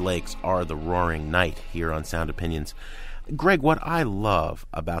Besnard Lakes are the Roaring Night here on Sound Opinions. Greg, what I love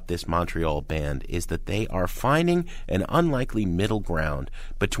about this Montreal band is that they are finding an unlikely middle ground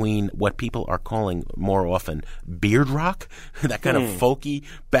between what people are calling more often beard rock, that kind of folky,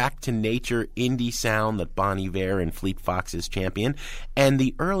 back-to-nature indie sound that Bon Iver and Fleet Foxes champion, and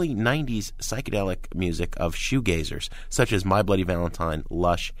the early 90s psychedelic music of shoegazers, such as My Bloody Valentine,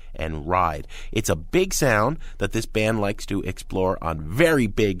 Lush, and Ride. It's a big sound that this band likes to explore on very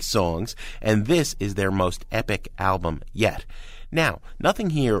big songs, and this is their most epic album yet. Now, nothing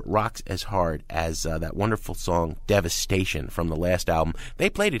here rocks as hard as that wonderful song Devastation from the last album. They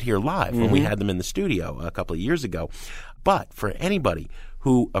played it here live when we had them in the studio a couple of years ago. But for anybody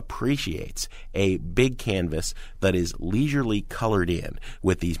who appreciates a big canvas that is leisurely colored in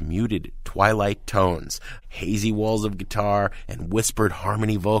with these muted twilight tones, hazy walls of guitar and whispered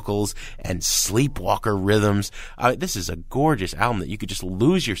harmony vocals and sleepwalker rhythms, this is a gorgeous album that you could just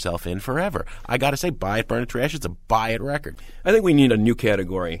lose yourself in forever. I gotta say, buy it, burn it, trash. It's a buy it record. I think we need a new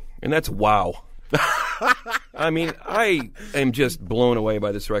category, and that's wow. I mean, I am just blown away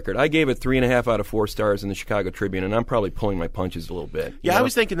by this record. I gave it 3.5 out of 4 stars in the Chicago Tribune, and I'm probably pulling my punches a little bit. Yeah, I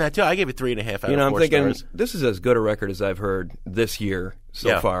was thinking that too. I gave it 3.5 out of 4 stars. I'm thinking this is as good a record as I've heard this year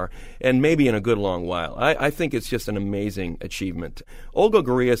so far, and maybe in a good long while. I think it's just an amazing achievement. Olga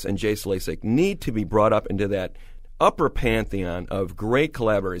Gorillaz and Jay Slasik need to be brought up into that upper pantheon of great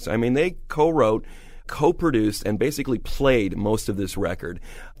collaborators. I mean, they co-wrote, co-produced, and basically played most of this record.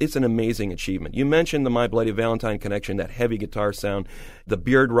 It's an amazing achievement. You mentioned the My Bloody Valentine connection, that heavy guitar sound, the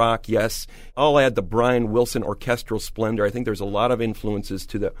beard rock, yes. I'll add the Brian Wilson orchestral splendor. I think there's a lot of influences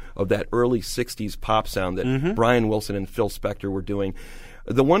of that early 60s pop sound that Brian Wilson and Phil Spector were doing.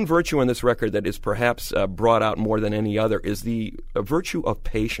 The one virtue on this record that is perhaps brought out more than any other is the virtue of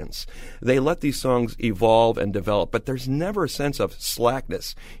patience. They let these songs evolve and develop, but there's never a sense of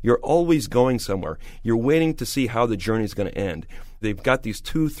slackness. You're always going somewhere. You're waiting to see how the journey is going to end. They've got these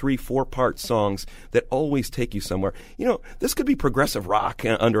 2, 3, 4-part songs that always take you somewhere. You know, this could be progressive rock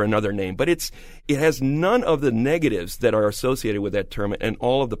under another name, but it has none of the negatives that are associated with that term and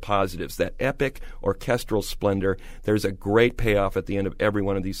all of the positives, that epic orchestral splendor. There's a great payoff at the end of every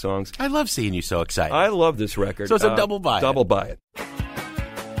one of these songs. I love seeing you so excited. I love this record. So it's a double buy. Double buy it.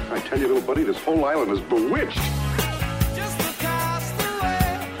 I tell you, little buddy, this whole island is bewitched.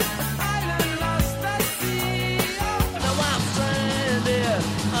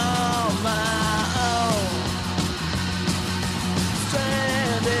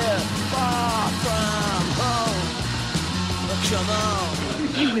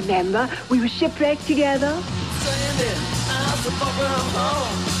 You remember, we were shipwrecked together.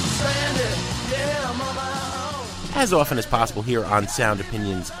 As often as possible here on Sound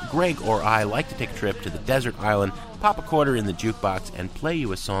Opinions, Greg or I like to take a trip to the desert island, pop a quarter in the jukebox, and play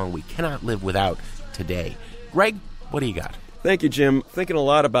you a song we cannot live without today. Greg, what do you got? Thank you, Jim. Thinking a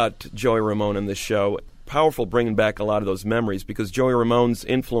lot about Joey Ramone in this show. Powerful bringing back a lot of those memories because Joey Ramone's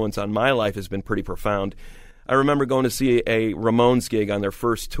influence on my life has been pretty profound. I remember going to see a Ramones gig on their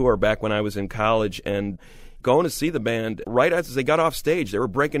first tour back when I was in college and going to see the band right as they got off stage. They were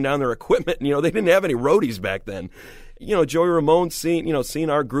breaking down their equipment. You know, they didn't have any roadies back then. You know, Joey Ramone seeing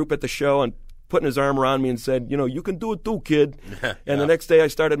our group at the show and putting his arm around me and said, you know, you can do it too, kid. And the next day I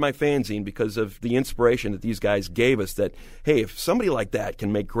started my fanzine because of the inspiration that these guys gave us that, hey, if somebody like that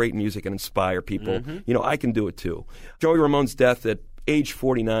can make great music and inspire people, you know, I can do it too. Joey Ramone's death at age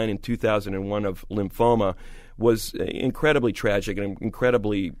 49 in 2001 of lymphoma was incredibly tragic and an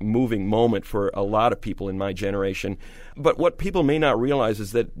incredibly moving moment for a lot of people in my generation. But what people may not realize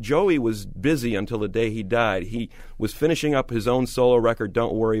is that Joey was busy until the day he died. He was finishing up his own solo record,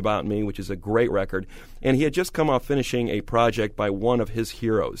 Don't Worry About Me, which is a great record, and he had just come off finishing a project by one of his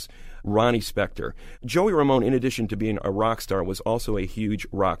heroes, Ronnie Spector. Joey Ramone, in addition to being a rock star, was also a huge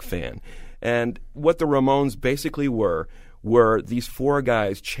rock fan. And what the Ramones basically were these 4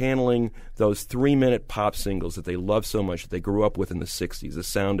 guys channeling those 3-minute pop singles that they loved so much that they grew up with in the 60s, the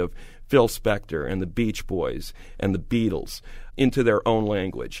sound of Phil Spector and the Beach Boys and the Beatles into their own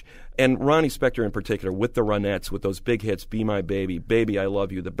language. And Ronnie Spector in particular, with the Ronettes, with those big hits, Be My Baby, Baby I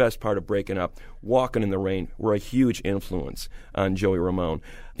Love You, The Best Part of Breaking Up, Walking in the Rain, were a huge influence on Joey Ramone.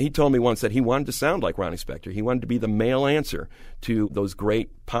 He told me once that he wanted to sound like Ronnie Spector. He wanted to be the male answer to those great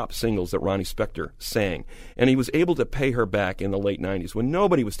pop singles that Ronnie Spector sang. And he was able to pay her back in the late 90s when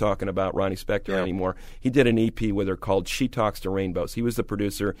nobody was talking about Ronnie Spector anymore. He did an EP with her called She Talks to Rainbows. He was the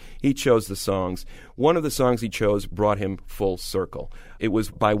producer. He chose the songs. One of the songs he chose brought him full circle. It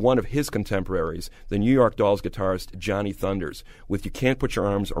was by one of his contemporaries, the New York Dolls guitarist Johnny Thunders, with You Can't Put Your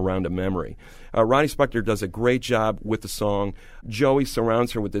Arms Around a Memory. Ronnie Spector does a great job with the song. Joey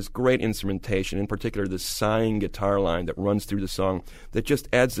surrounds her with this great instrumentation, in particular this sighing guitar line that runs through the song that just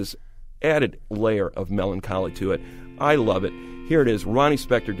adds this added layer of melancholy to it. I love it. Here it is, Ronnie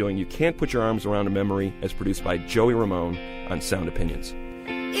Spector doing You Can't Put Your Arms Around a Memory, as produced by Joey Ramone on Sound Opinions.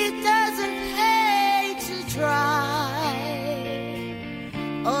 It doesn't pay to try.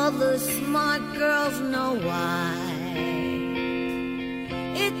 All the smart girls know why.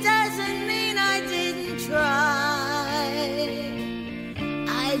 It doesn't mean I didn't try.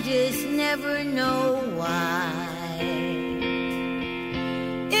 I just never know why.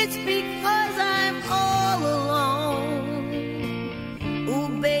 It's because I'm all alone. Ooh,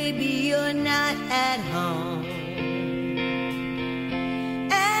 baby, you're not at home.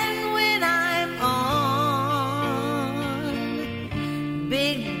 And when I'm on,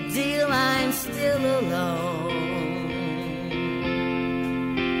 big deal, I'm still alone.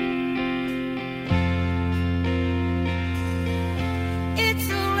 It's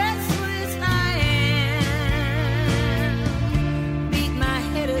a restless I am. Beat my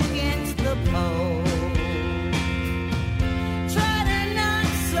head against the pole. Try to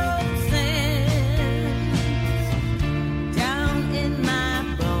knock some sense down in my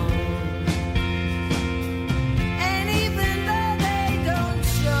bones. And even though they don't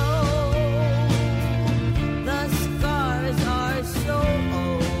show, the scars are so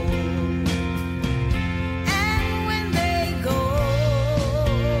old. And when they go,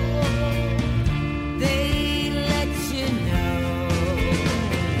 they let you know.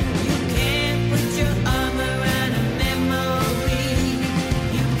 You can't put your arm around a memory.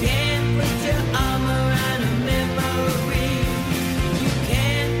 You can't put your arm around a memory. You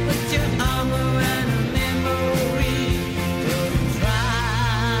can't put your arm around a memory.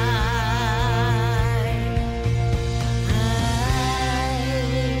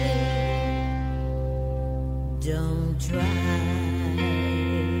 Don't try. Don't try.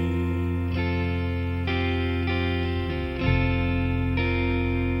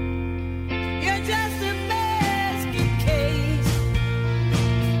 You're just a basket case,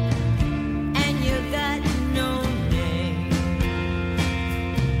 and you got no name.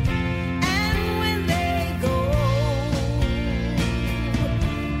 And when they go,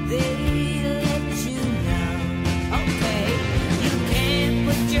 they let you know. Okay, you can't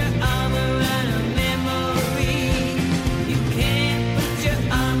put your arm around a memory. You can't put your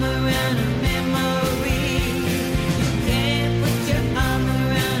arm around a memory. You can't put your arm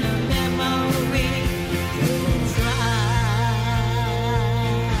around a memory. Don't try.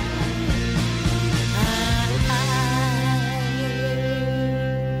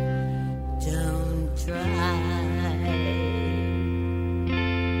 Don't try.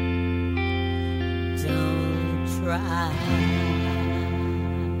 Don't try.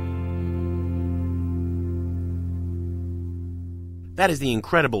 That is the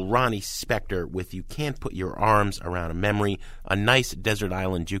incredible Ronnie Spector with You Can't Put Your Arms Around a Memory, a nice desert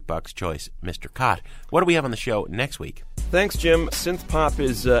island jukebox choice, Mr. Cott. What do we have on the show next week? Thanks, Jim. Synth pop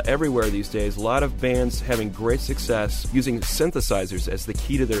is everywhere these days. A lot of bands having great success using synthesizers as the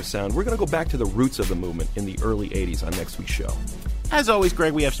key to their sound. We're going to go back to the roots of the movement in the early 80s on next week's show. As always,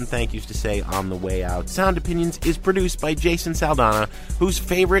 Greg, we have some thank yous to say on the way out. Sound Opinions is produced by Jason Saldana, whose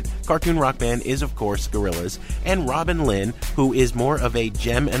favorite cartoon rock band is, of course, Gorillaz, and Robin Lynn, who is more of a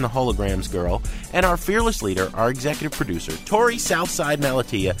Gem and the Holograms girl, and our fearless leader, our executive producer, Tori Southside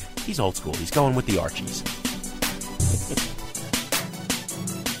Malatia. He's old school. He's going with the Archies.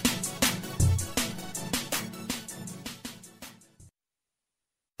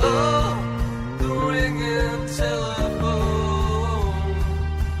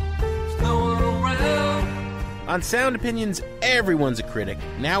 On Sound Opinions, everyone's a critic.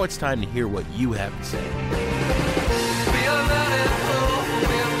 Now it's time to hear what you have to say.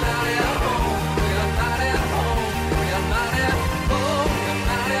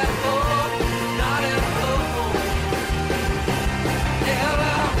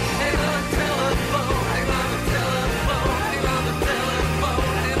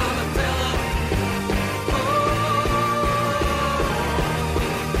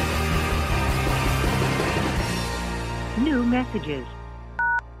 New messages.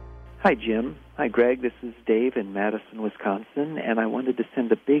 Hi, Jim. Hi, Greg. This is Dave in Madison, Wisconsin, and I wanted to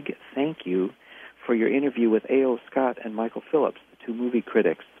send a big thank you for your interview with A.O. Scott and Michael Phillips, the two movie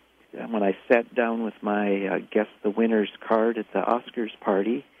critics. When I sat down with my Guess the Winner's card at the Oscars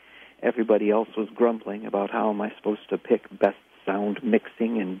party, everybody else was grumbling about how am I supposed to pick best sound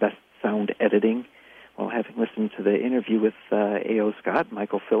mixing and best sound editing. Well, having listened to the interview with A.O. Scott and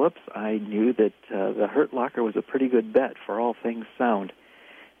Michael Phillips, I knew that the Hurt Locker was a pretty good bet for all things sound,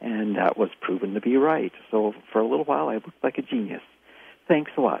 and that was proven to be right. So for a little while, I looked like a genius.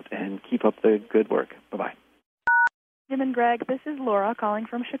 Thanks a lot, and keep up the good work. Bye-bye. Jim and Greg, this is Laura calling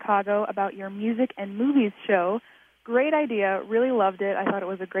from Chicago about your music and movies show. Great idea. Really loved it. I thought it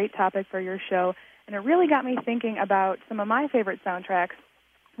was a great topic for your show, and it really got me thinking about some of my favorite soundtracks,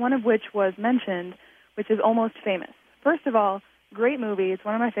 one of which was mentioned, which is Almost Famous. First of all, great movie. It's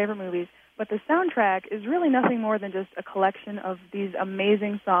one of my favorite movies, but the soundtrack is really nothing more than just a collection of these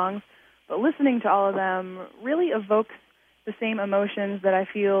amazing songs, but listening to all of them really evokes the same emotions that I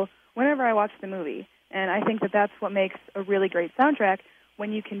feel whenever I watch the movie. And I think that that's what makes a really great soundtrack,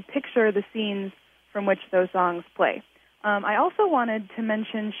 when you can picture the scenes from which those songs play. I also wanted to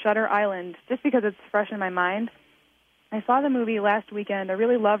mention Shutter Island, just because it's fresh in my mind. I saw the movie last weekend. I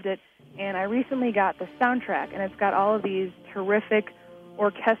really loved it, and I recently got the soundtrack, and it's got all of these terrific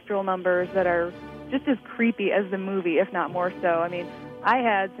orchestral numbers that are just as creepy as the movie, if not more so. I mean, I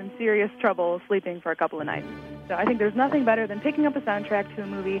had some serious trouble sleeping for a couple of nights. So I think there's nothing better than picking up a soundtrack to a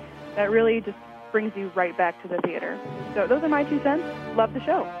movie that really just brings you right back to the theater. So those are my 2 cents. Love the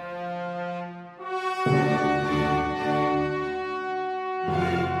show.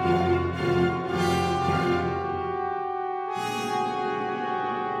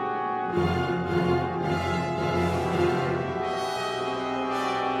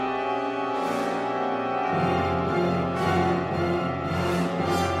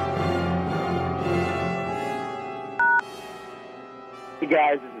 Hey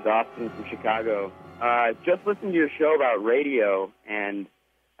guys, this is Austin from Chicago. Just listened to your show about radio, and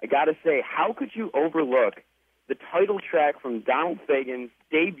I gotta say, how could you overlook the title track from Donald Fagen's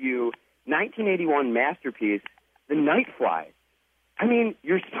debut 1981 masterpiece, The Night Fly? I mean,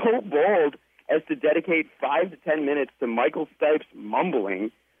 you're so bold as to dedicate 5 to 10 minutes to Michael Stipe's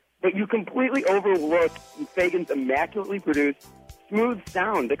mumbling, but you completely overlook Fagen's immaculately produced, smooth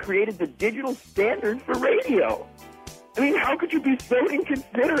sound that created the digital standard for radio. I mean, how could you be so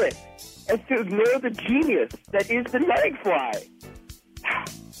inconsiderate as to ignore the genius that is the Night Fly?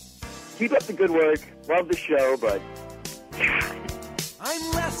 Keep up the good work. Love the show, but...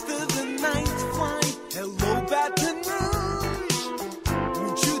 I'm Lester the Night Fly. Hello, Baton Rouge.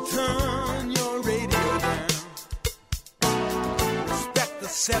 Won't you turn your radio down? Respect the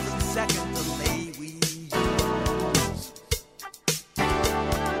 7-second delay we use.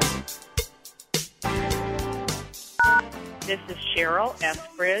 This is Cheryl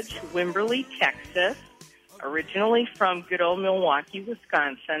Eskridge, Wimberley, Texas, originally from good old Milwaukee,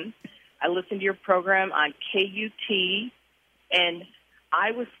 Wisconsin. I listen to your program on KUT, and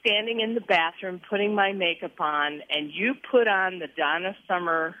I was standing in the bathroom putting my makeup on, and you put on the Donna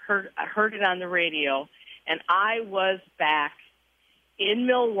Summer, I heard it on the radio, and I was back in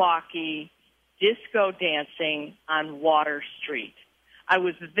Milwaukee disco dancing on Water Street. I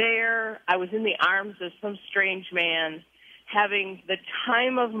was there. I was in the arms of some strange man, having the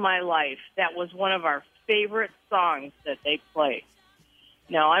time of my life. That was one of our favorite songs that they played.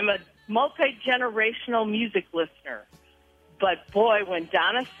 Now, I'm a multi-generational music listener, but boy, when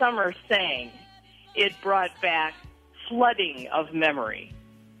Donna Summer sang, it brought back flooding of memory.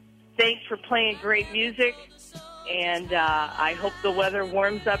 Thanks for playing great music, and I hope the weather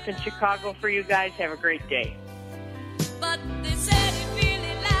warms up in Chicago for you guys. Have a great day. But they said it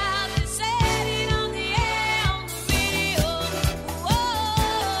really loud. They said it on the air, on the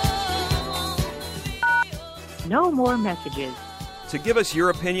radio. No more messages. To give us your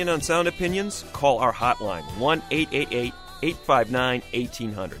opinion on Sound Opinions, call our hotline,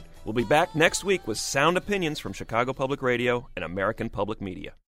 1-888-859-1800. We'll be back next week with Sound Opinions from Chicago Public Radio and American Public Media.